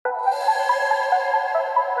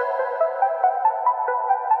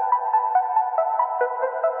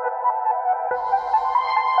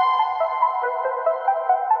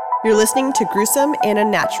You're listening to Gruesome and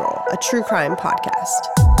Unnatural, a true crime podcast.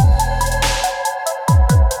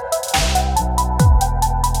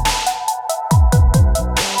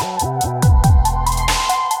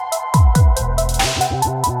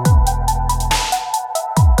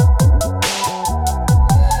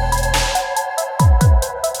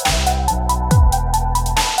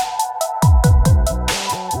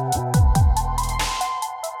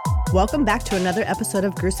 Welcome back to another episode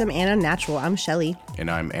of Gruesome and Unnatural. I'm Shelly. And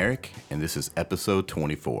I'm Eric, and this is episode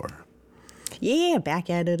 24. Yeah, back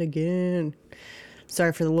at it again.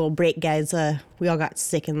 Sorry for the little break, guys. We all got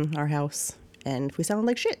sick in our house, and we sounded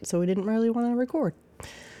like shit, so we didn't really want to record.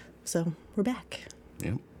 So, we're back.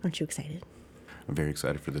 Yep. Aren't you excited? I'm very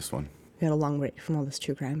excited for this one. We had a long break from all this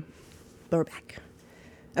true crime, but we're back.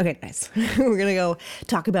 Okay, guys. We're going to go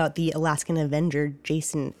talk about the Alaskan Avenger,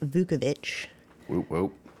 Jason Vukovich. Whoop,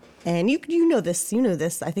 whoop. And you know this. You know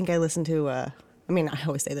this. I think I listened to, I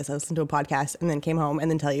always say this. I listened to a podcast and then came home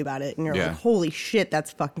and then tell you about it. And you're like, holy shit,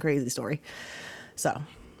 that's a fucking crazy story. So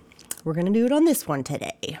we're going to do it on this one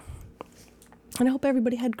today. And I hope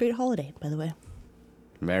everybody had a great holiday, by the way.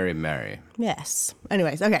 Merry. Yes.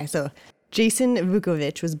 Anyways, okay, so Jason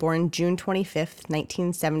Vukovich was born June 25th,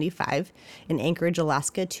 1975 in Anchorage,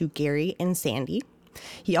 Alaska to Gary and Sandy.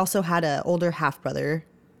 He also had an older half-brother,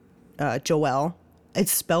 Joel.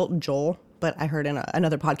 It's spelled Joel, but I heard in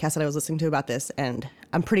another podcast that I was listening to about this, and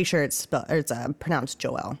I'm pretty sure it's pronounced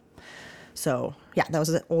Joel. So, yeah, that was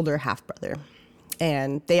an older half-brother.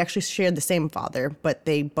 And they actually shared the same father, but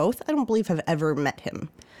they both, I don't believe, have ever met him.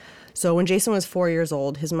 So when Jason was 4 years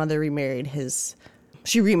old, his mother remarried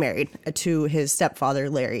to his stepfather,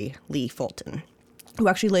 Larry Lee Fulton, who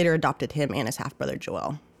actually later adopted him and his half-brother,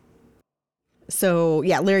 Joel. So,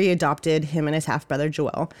 yeah, Larry adopted him and his half-brother,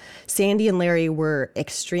 Joel. Sandy and Larry were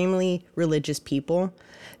extremely religious people.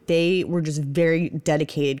 They were just very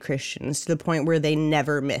dedicated Christians to the point where they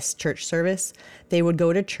never missed church service. They would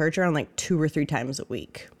go to church around like 2 or 3 times a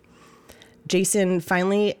week. Jason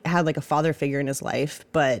finally had like a father figure in his life,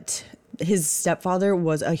 but his stepfather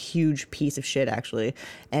was a huge piece of shit, actually.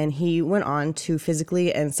 And he went on to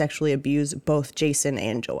physically and sexually abuse both Jason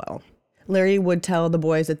and Joel. Larry would tell the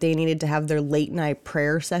boys that they needed to have their late night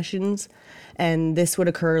prayer sessions, and this would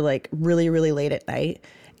occur like really, really late at night,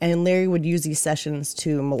 and Larry would use these sessions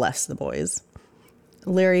to molest the boys.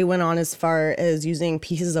 Larry went on as far as using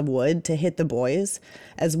pieces of wood to hit the boys,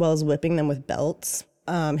 as well as whipping them with belts.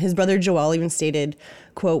 His brother Joel even stated,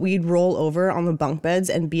 quote, "We'd roll over on the bunk beds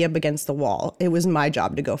and be up against the wall. It was my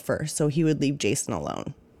job to go first, so he would leave Jason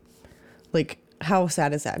alone." Like, how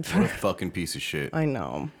sad is that? What a fucking piece of shit. I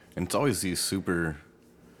know. And it's always these super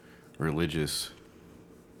religious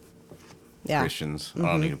Christians. Mm-hmm.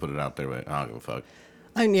 I don't need to put it out there, but I don't give a fuck.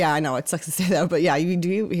 Yeah, I know. It sucks to say that, but yeah, you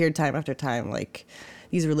do hear time after time, like,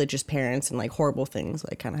 these religious parents and, like, horrible things,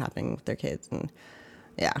 like, kind of happening with their kids. And,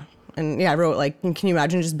 yeah. And, yeah, I wrote, like, can you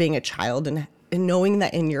imagine just being a child and knowing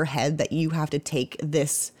that in your head that you have to take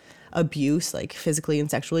this abuse, like, physically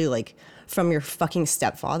and sexually, like, from your fucking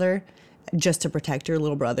stepfather just to protect your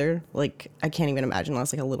little brother? Like, I can't even imagine. I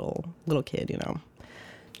was like a little kid, you know.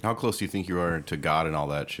 How close do you think you are to God and all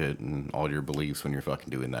that shit and all your beliefs when you're fucking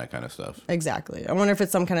doing that kind of stuff? Exactly. I wonder if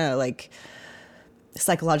it's some kind of like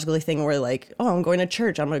psychological thing where like, oh, I'm going to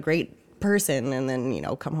church, I'm a great person, and then, you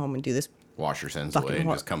know, come home and do this. Wash your sins away and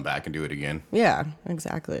just come back and do it again. Yeah,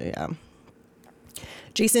 exactly. Yeah.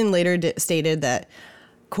 Jason later stated that,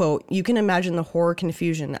 quote, "You can imagine the horror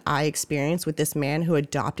confusion I experienced with this man who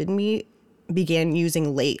adopted me began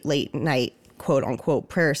using late night, quote unquote,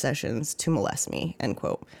 prayer sessions to molest me," end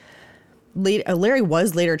quote. Larry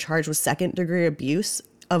was later charged with second-degree abuse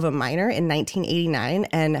of a minor in 1989.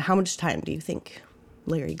 And how much time do you think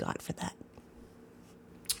Larry got for that?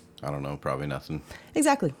 I don't know, probably nothing.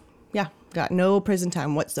 Exactly. Yeah, got no prison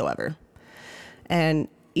time whatsoever. And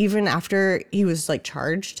even after he was like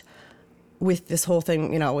charged with this whole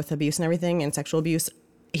thing, you know, with abuse and everything and sexual abuse,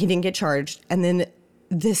 he didn't get charged. And then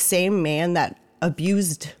this same man that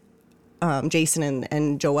abused Jason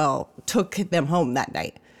and Joel took them home that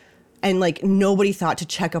night. And, like, nobody thought to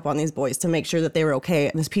check up on these boys to make sure that they were okay.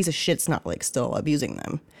 And this piece of shit's not, like, still abusing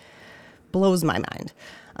them. Blows my mind.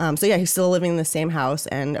 So, yeah, he's still living in the same house.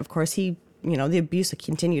 And, of course, the abuse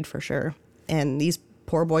continued for sure. And these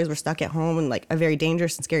poor boys were stuck at home in, like, a very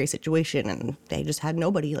dangerous and scary situation. And they just had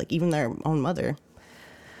nobody, like, even their own mother.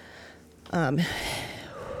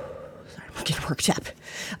 Getting worked up.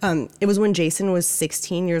 It was when Jason was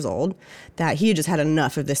 16 years old that he had just had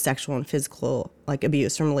enough of this sexual and physical like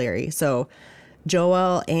abuse from Larry. So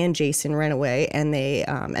Joel and Jason ran away, and they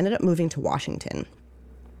ended up moving to Washington.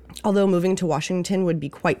 Although moving to Washington would be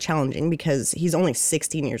quite challenging because he's only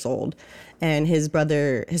 16 years old, and his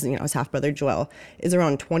brother, his half brother Joel, is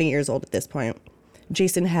around 20 years old at this point.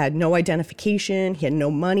 Jason had no identification, he had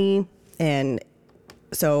no money, and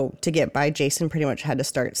so to get by, Jason pretty much had to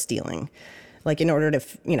start stealing, like in order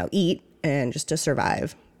to eat and just to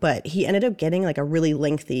survive. But he ended up getting like a really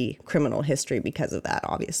lengthy criminal history because of that,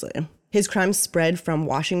 obviously. His crimes spread from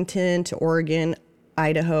Washington to Oregon,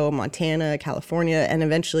 Idaho, Montana, California, and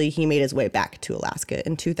eventually he made his way back to Alaska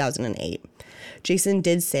in 2008. Jason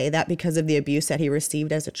did say that because of the abuse that he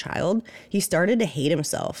received as a child, he started to hate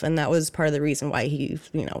himself, and that was part of the reason why he,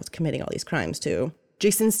 was committing all these crimes too.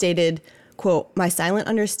 Jason stated, quote, "My silent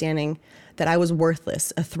understanding that I was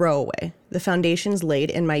worthless, a throwaway. The foundations laid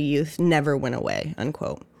in my youth never went away,"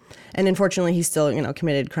 unquote. And unfortunately, he still,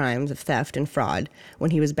 committed crimes of theft and fraud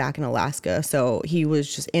when he was back in Alaska. So he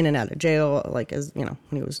was just in and out of jail, when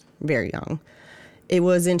he was very young. It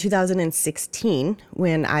was in 2016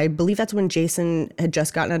 when I believe that's when Jason had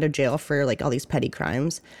just gotten out of jail for all these petty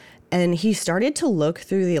crimes. And he started to look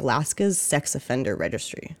through the Alaska's sex offender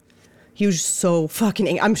registry. He was so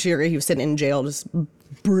fucking, I'm sure he was sitting in jail just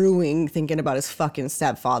brewing, thinking about his fucking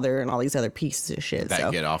stepfather and all these other pieces of shit.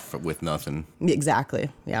 That get off with nothing. Exactly.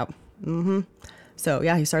 Yep. So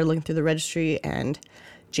yeah, he started looking through the registry, and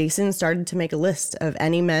Jason started to make a list of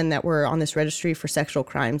any men that were on this registry for sexual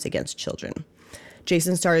crimes against children.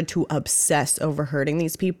 Jason started to obsess over hurting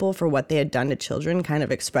these people for what they had done to children, kind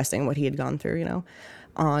of expressing what he had gone through,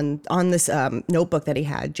 On this notebook that he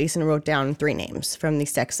had, Jason wrote down 3 names from the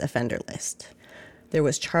sex offender list. There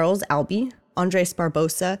was Charles Albee, Andres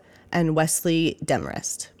Barbosa, and Wesley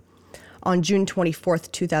Demarest. On June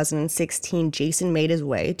 24th, 2016, Jason made his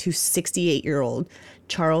way to 68-year-old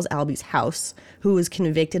Charles Albee's house, who was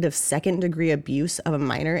convicted of second-degree abuse of a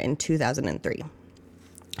minor in 2003.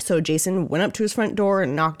 So Jason went up to his front door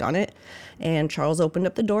and knocked on it, and Charles opened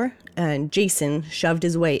up the door, and Jason shoved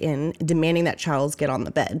his way in, demanding that Charles get on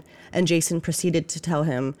the bed. And Jason proceeded to tell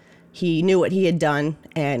him he knew what he had done,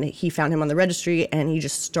 and he found him on the registry, and he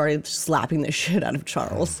just started slapping the shit out of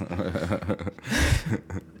Charles.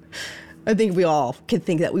 I think we all could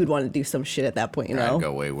think that we would want to do some shit at that point, That'd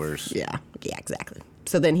go way worse. Yeah, exactly.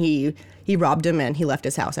 So then he robbed him, and he left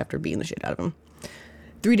his house after beating the shit out of him.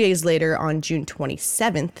 3 days later, on June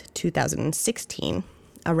 27th, 2016,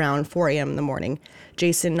 around 4 a.m. in the morning,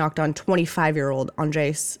 Jason knocked on 25-year-old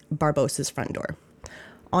Andres Barbosa's front door.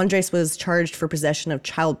 Andres was charged for possession of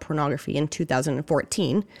child pornography in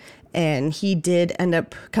 2014, and he did end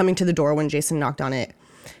up coming to the door when Jason knocked on it,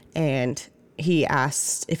 and he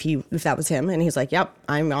asked if that was him, and he's like, "Yep,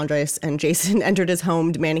 I'm Andres." And Jason entered his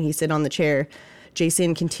home, demanding he sit on the chair.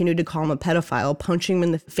 Jason continued to call him a pedophile, punching him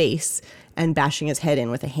in the face and bashing his head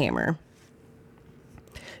in with a hammer.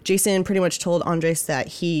 Jason pretty much told Andres that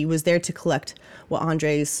he was there to collect what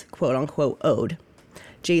Andres, quote unquote, owed.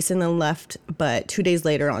 Jason then left, but 2 days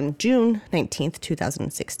later, on June 19th,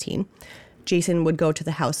 2016, Jason would go to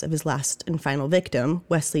the house of his last and final victim,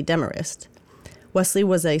 Wesley Demarest. Wesley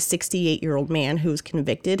was a 68-year-old man who was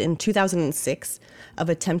convicted in 2006 of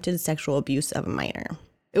attempted sexual abuse of a minor.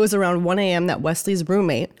 It was around 1 a.m. that Wesley's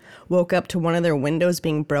roommate woke up to one of their windows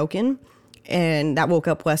being broken, and that woke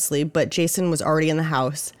up Wesley, but Jason was already in the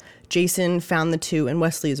house. Jason found the two in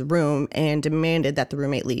Wesley's room and demanded that the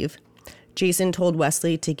roommate leave. Jason told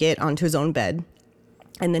Wesley to get onto his own bed,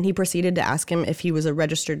 and then he proceeded to ask him if he was a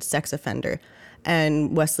registered sex offender,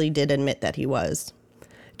 and Wesley did admit that he was.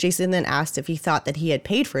 Jason then asked if he thought that he had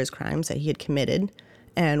paid for his crimes that he had committed,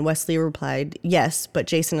 and Wesley replied, yes, but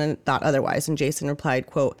Jason thought otherwise, and Jason replied,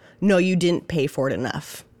 quote, "No, you didn't pay for it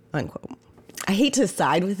enough," unquote. I hate to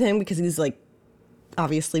side with him because he's like,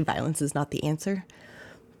 obviously violence is not the answer,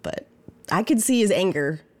 but I could see his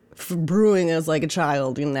anger brewing as like a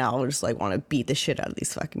child, and now just like want to beat the shit out of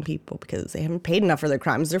these fucking people because they haven't paid enough for their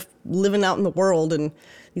crimes. They're living out in the world, and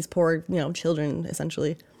these poor, children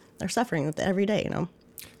essentially are suffering with it every day,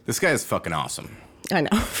 This guy is fucking awesome. I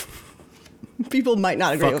know. People might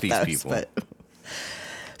not agree with these us, people. but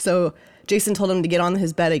so Jason told him to get on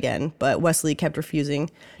his bed again, but Wesley kept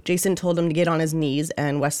refusing. Jason told him to get on his knees,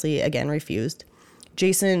 and Wesley again refused.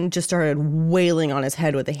 Jason just started wailing on his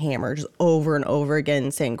head with a hammer, just over and over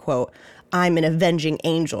again, saying, quote, "I'm an avenging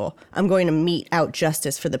angel. I'm going to mete out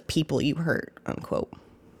justice for the people you hurt," unquote.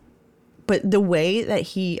 But the way that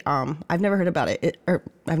he, I've never heard about it, or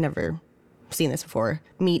I've never seen this before.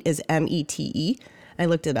 Mete is M-E-T-E. I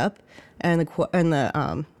looked it up, and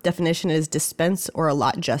the definition is dispense or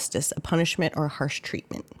allot justice, a punishment or a harsh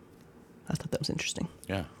treatment. I thought that was interesting.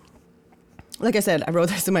 Yeah. Like I said, I wrote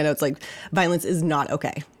this in my notes, like, violence is not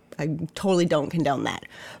okay. I totally don't condone that.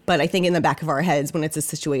 But I think in the back of our heads, when it's a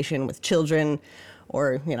situation with children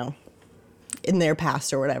or, you know, in their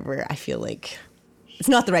past or whatever, I feel like it's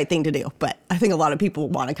not the right thing to do. But I think a lot of people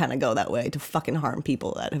want to kind of go that way to fucking harm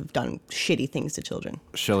people that have done shitty things to children.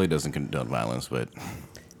 Shelley doesn't condone violence, but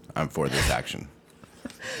I'm for this action.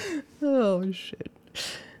 Oh, shit.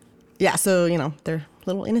 Yeah, so, you know, they're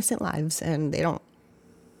little innocent lives, and they don't,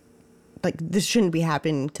 like, this shouldn't be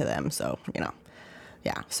happening to them, so, you know.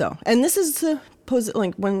 Yeah, so, and this is supposed,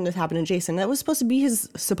 like, when this happened to Jason, that was supposed to be his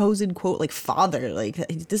supposed, quote, like, father. Like,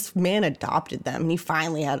 this man adopted them, and he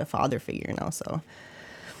finally had a father figure, you know, so.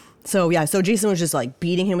 So, yeah, so Jason was just, like,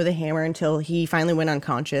 beating him with a hammer until he finally went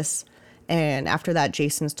unconscious. And after that,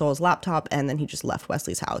 Jason stole his laptop, and then he just left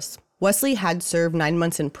Wesley's house. Wesley had served 9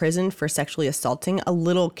 months in prison for sexually assaulting a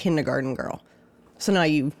little kindergarten girl. So now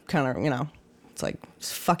you kind of, you know, it's like,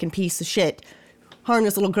 this fucking piece of shit harmed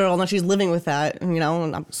this little girl, and now she's living with that, you know.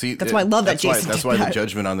 And see, that's why I love that Jason That's did why that. the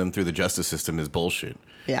judgment on them through the justice system is bullshit.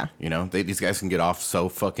 Yeah. You know, these guys can get off so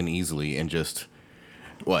fucking easily and just,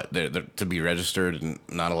 what, they're to be registered and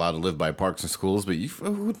not allowed to live by parks and schools, but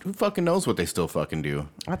who fucking knows what they still fucking do?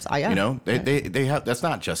 Yeah. You know, they have, that's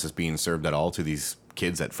not justice being served at all to these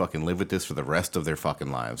kids that fucking live with this for the rest of their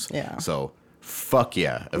fucking lives. Yeah. So, fuck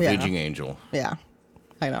yeah, Avenging Angel. Yeah.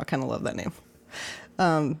 I know, I kind of love that name.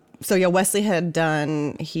 So yeah, Wesley he had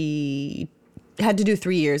to do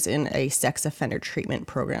 3 years in a sex offender treatment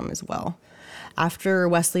program as well. After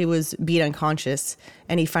Wesley was beat unconscious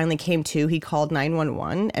and he finally came to, he called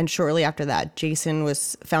 911. And shortly after that, Jason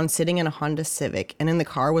was found sitting in a Honda Civic. And in the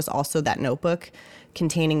car was also that notebook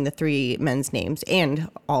containing the 3 men's names and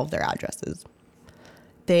all of their addresses.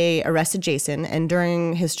 They arrested Jason, and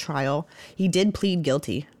during his trial, he did plead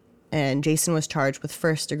guilty. And Jason was charged with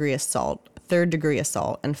first-degree assault, third-degree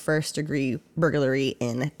assault, and first-degree burglary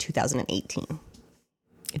in 2018.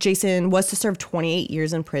 Jason was to serve 28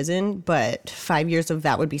 years in prison, but 5 years of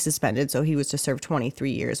that would be suspended, so he was to serve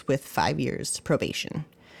 23 years with 5 years probation.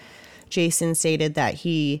 Jason stated that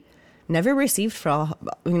he never received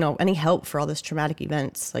any help for all this traumatic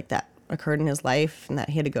events like that occurred in his life and that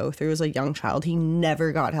he had to go through as a young child. He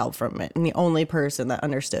never got help from it, and the only person that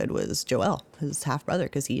understood was Joel, his half-brother,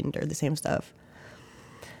 because he endured the same stuff.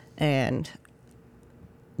 And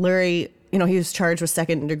Larry, you know, he was charged with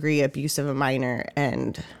second-degree abuse of a minor,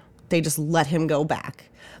 and they just let him go back.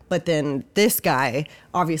 But then this guy,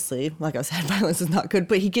 obviously, like I said, violence is not good,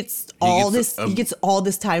 but he gets all this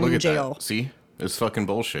time in jail. That. See? It's fucking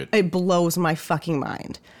bullshit. It blows my fucking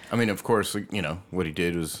mind. I mean, of course, you know, what he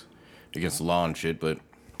did was against the law and shit, but...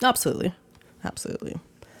 Absolutely.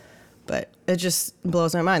 But it just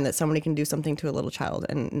blows my mind that somebody can do something to a little child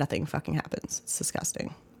and nothing fucking happens. It's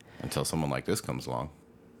disgusting. Until someone like this comes along.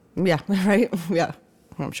 Yeah, right? Yeah.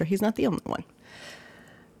 I'm sure he's not the only one.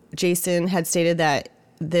 Jason had stated that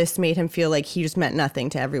this made him feel like he just meant nothing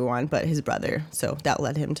to everyone but his brother. So that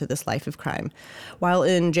led him to this life of crime. While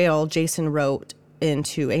in jail, Jason wrote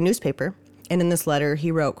into a newspaper. And in this letter,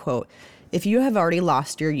 he wrote, quote, "If you have already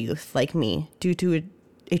lost your youth, like me, due to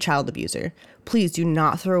a child abuser, please do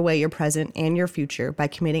not throw away your present and your future by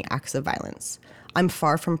committing acts of violence. I'm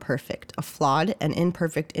far from perfect, a flawed and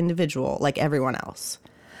imperfect individual like everyone else.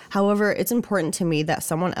 However, it's important to me that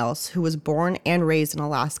someone else who was born and raised in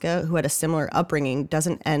Alaska, who had a similar upbringing,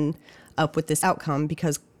 doesn't end up with this outcome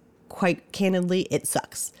because, quite candidly, it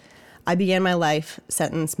sucks. I began my life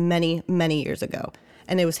sentence many, many years ago,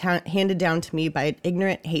 and it was handed down to me by an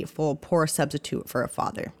ignorant, hateful, poor substitute for a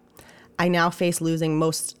father. I now face losing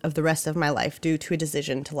most of the rest of my life due to a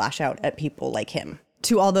decision to lash out at people like him.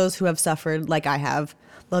 To all those who have suffered like I have,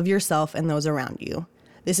 love yourself and those around you.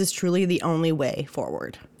 This is truly the only way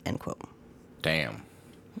forward." End quote. Damn.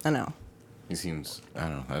 I know. He seems, I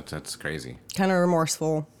don't know, that's crazy. Kind of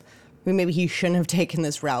remorseful. I mean, maybe he shouldn't have taken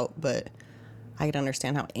this route, but I could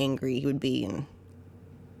understand how angry he would be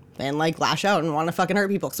and like lash out and want to fucking hurt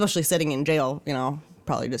people, especially sitting in jail, you know,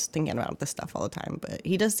 probably just thinking about this stuff all the time. But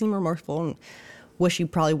he does seem remorseful and wish he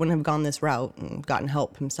probably wouldn't have gone this route and gotten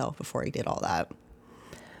help himself before he did all that.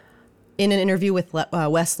 In an interview with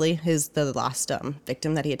Wesley, the last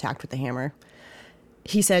victim that he attacked with the hammer,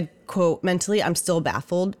 he said, quote, "Mentally, I'm still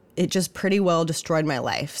baffled. It just pretty well destroyed my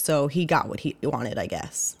life. So he got what he wanted, I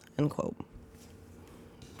guess," end quote.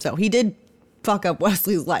 So he did fuck up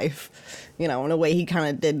Wesley's life, you know, in a way he kind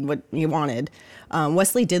of did what he wanted.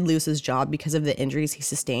 Wesley did lose his job because of the injuries he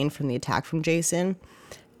sustained from the attack from Jason.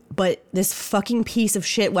 But this fucking piece of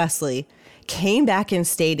shit, Wesley, came back and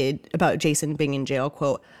stated about Jason being in jail,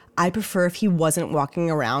 quote, "I prefer if he wasn't walking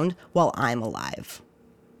around while I'm alive."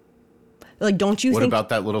 Like, don't you What think... about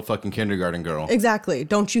that little fucking kindergarten girl? Exactly.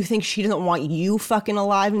 Don't you think she doesn't want you fucking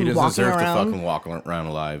alive and He doesn't walking deserve around? to fucking walk around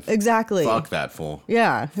alive. Exactly. Fuck that fool.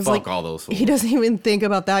 Yeah. Fuck like, all those fools. He doesn't even think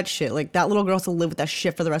about that shit. Like, that little girl has to live with that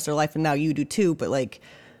shit for the rest of her life, and now you do too, but, like,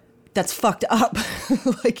 that's fucked up.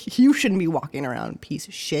 Like, you shouldn't be walking around, piece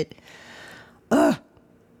of shit. Ugh.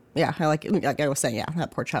 Yeah, like I was saying, yeah,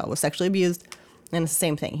 that poor child was sexually abused, and it's the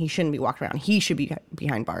same thing. He shouldn't be walking around. He should be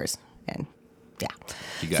behind bars, and yeah.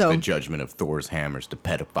 You got the judgment of Thor's hammers to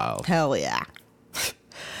pedophiles. Hell yeah.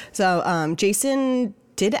 So Jason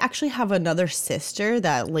did actually have another sister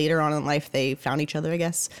that later on in life they found each other, I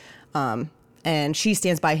guess. And she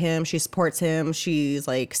stands by him. She supports him. She's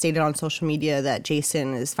like stated on social media that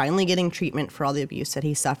Jason is finally getting treatment for all the abuse that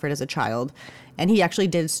he suffered as a child. And he actually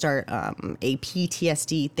did start a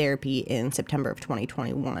PTSD therapy in September of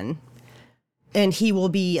 2021. And he will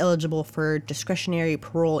be eligible for discretionary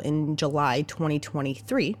parole in July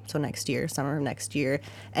 2023, so next year, summer of next year.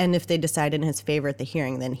 And if they decide in his favor at the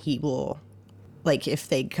hearing, then he will, like, if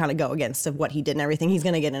they kind of go against of what he did and everything, he's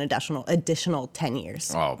going to get an additional 10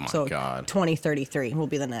 years. Oh, my God. 2033 will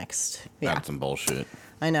be the next. Yeah. That's some bullshit.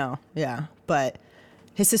 I know, yeah. But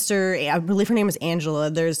his sister, I believe her name is Angela.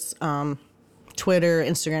 There's Twitter,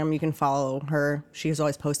 Instagram, you can follow her. She's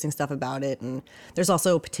always posting stuff about it. And there's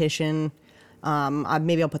also a petition.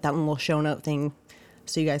 Maybe I'll put that in a little show note thing.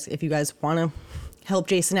 So you guys, if you guys want to help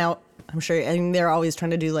Jason out, I'm sure, and they're always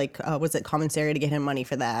trying to do like, commissary to get him money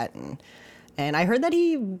for that. And I heard that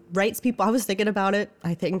he writes people, I was thinking about it.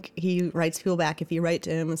 I think he writes people back if you write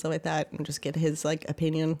to him and stuff like that and just get his like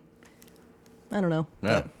opinion. I don't know.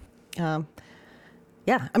 Yeah. But,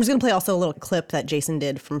 yeah, I'm just going to play also a little clip that Jason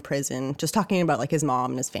did from prison, just talking about like his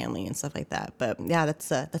mom and his family and stuff like that. But yeah,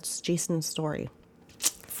 that's Jason's story.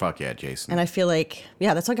 Fuck yeah, Jason. And I feel like,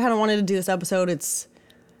 yeah, that's why I kind of wanted to do this episode. It's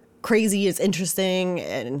crazy, it's interesting,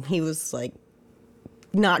 and he was like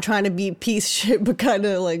not trying to be a piece of shit, but kind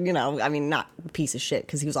of like, you know, I mean, not a piece of shit,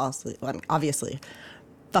 because he was also obviously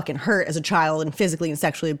fucking hurt as a child and physically and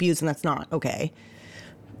sexually abused, and that's not okay.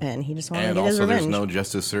 And he just wanted to get his revenge. And also, there's no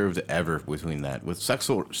justice served ever between that. With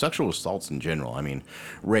sexual assaults in general. I mean,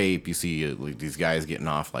 rape, you see like, these guys getting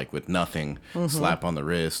off like with nothing, slap on the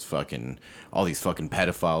wrist, fucking all these fucking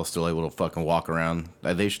pedophiles still able to fucking walk around.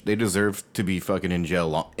 They deserve to be fucking in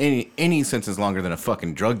jail any sentence longer than a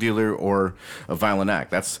fucking drug dealer or a violent act.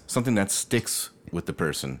 That's something that sticks with the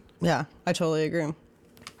person. Yeah, I totally agree.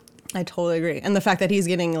 And the fact that he's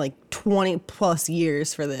getting like 20 plus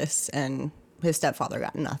years for this, and his stepfather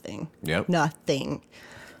got nothing. Yep. Nothing.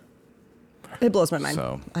 It blows my mind.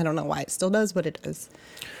 So, I don't know why it still does, but it does.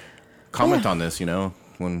 Comment on this,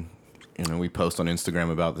 when we post on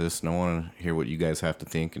Instagram about this, and I want to hear what you guys have to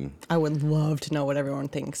think. And I would love to know what everyone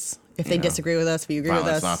thinks. If they disagree with us, if you agree with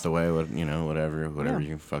us. Violence not the way, whatever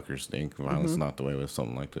you fuckers think. Violence not the way with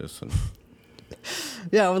something like this. And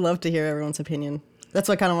yeah, I would love to hear everyone's opinion. That's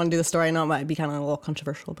why I kind of want to do the story. I know it might be kind of a little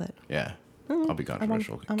controversial, but... Yeah. I'll be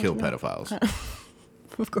controversial. Kill pedophiles.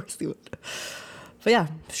 Of course you would. But yeah,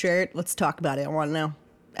 share it. Let's talk about it. I want to know.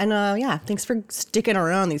 And yeah, thanks for sticking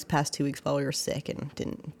around these past 2 weeks while we were sick and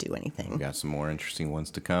didn't do anything. We got some more interesting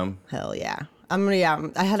ones to come. Hell yeah.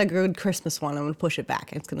 I had a good Christmas one. I'm going to push it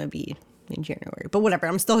back. It's going to be in January. But whatever.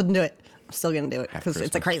 I'm still going to do it. I'm still going to do it because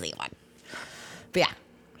it's a crazy one. But yeah,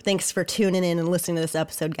 thanks for tuning in and listening to this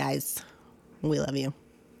episode, guys. We love you.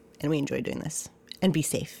 And we enjoy doing this. And be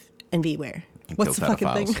safe. And be aware. What's the fucking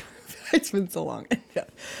thing? It's been so long. Yeah.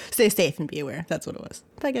 Stay safe and be aware. That's what it was.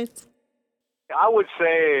 Bye, guys. I would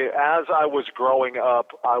say as I was growing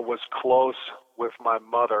up, I was close with my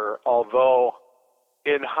mother, although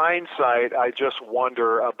in hindsight, I just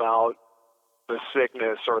wonder about the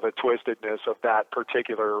sickness or the twistedness of that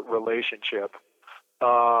particular relationship.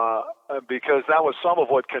 Because that was some of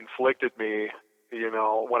what conflicted me,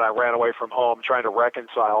 when I ran away from home, trying to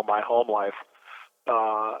reconcile my home life.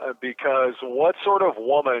 Because what sort of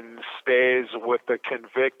woman stays with the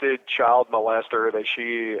convicted child molester that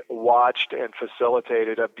she watched and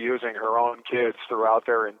facilitated abusing her own kids throughout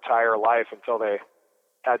their entire life until they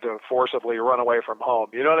had to forcibly run away from home?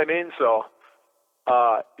 You know what I mean? So,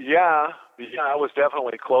 yeah, I was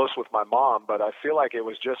definitely close with my mom, but I feel like it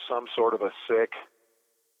was just some sort of a sick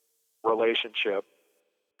relationship.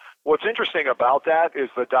 What's interesting about that is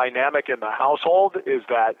the dynamic in the household is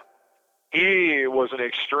that he was an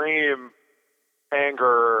extreme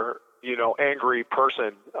angry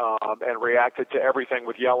person, and reacted to everything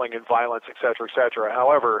with yelling and violence, et cetera, et cetera.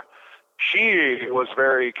 However, she was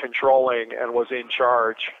very controlling and was in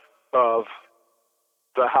charge of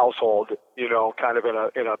the household, kind of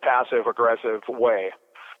in a passive aggressive way.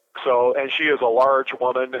 So, and she is a large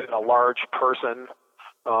woman and a large person.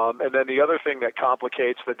 And then the other thing that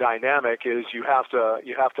complicates the dynamic is you have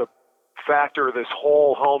to factor this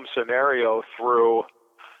whole home scenario through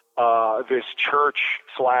this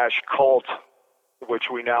church/cult, which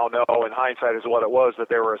we now know in hindsight is what it was that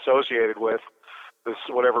they were associated with, this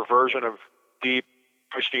whatever version of deep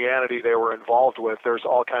Christianity they were involved with. There's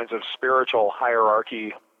all kinds of spiritual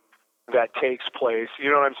hierarchy that takes place.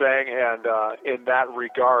 You know what I'm saying? And in that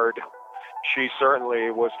regard, she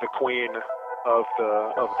certainly was the queen of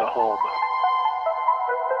the home.